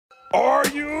Are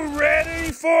you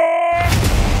ready for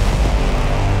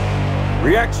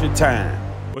reaction time?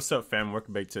 What's up, fam?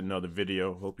 Welcome back to another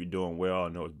video. Hope you're doing well. I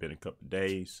know it's been a couple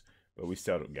days, but we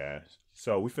settled, guys.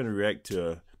 So we finna react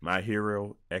to My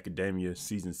Hero Academia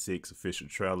Season 6 official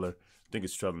trailer. I think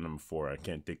it's trailer number 4. I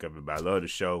can't think of it, but I love the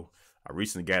show. I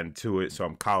recently got into it, so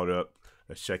I'm caught up.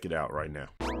 Let's check it out right now.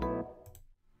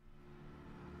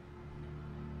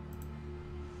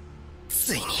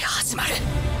 ついに始まる。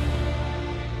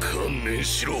観念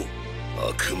しろ、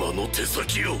悪魔の手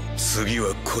先よ。次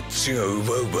はこっちが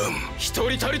奪う番。一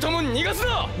人たりとも逃がす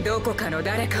な。どこかの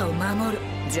誰かを守る。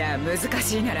じゃあ難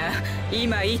しいなら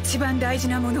今一番大事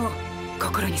なものを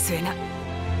心に据えな。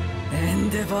エン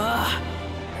デバ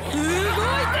ー動い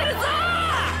てる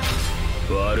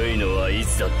ぞ。悪いのはい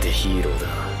つだってヒーローだ。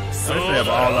そう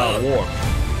だ。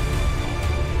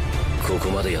ここ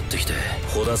までやってきて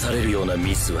ほだされるような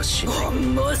ミスはしない。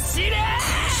面白い。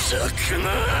さく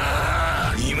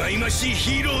な、いまいましい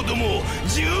ヒーローども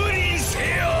蹂躙せよ。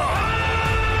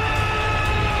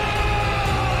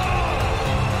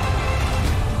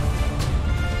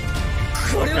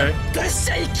これは出し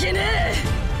ちゃいけねえ。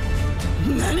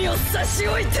何を差し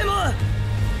置いても。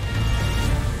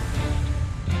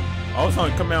I was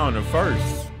gonna come out on the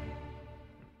first.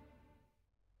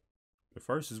 The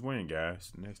first is when,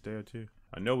 guys. The next day or two.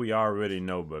 I know we already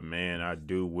know, but man, I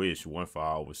do wish One For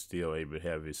All was still able to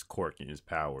have his quirk and his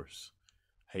powers.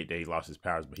 I hate that he lost his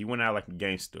powers, but he went out like a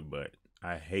gangster. But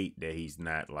I hate that he's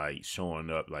not like showing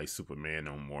up like Superman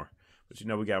no more. But you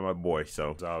know, we got my boy,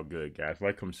 so it's all good, guys.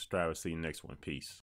 Like, comment, subscribe. I'll see you next one. Peace.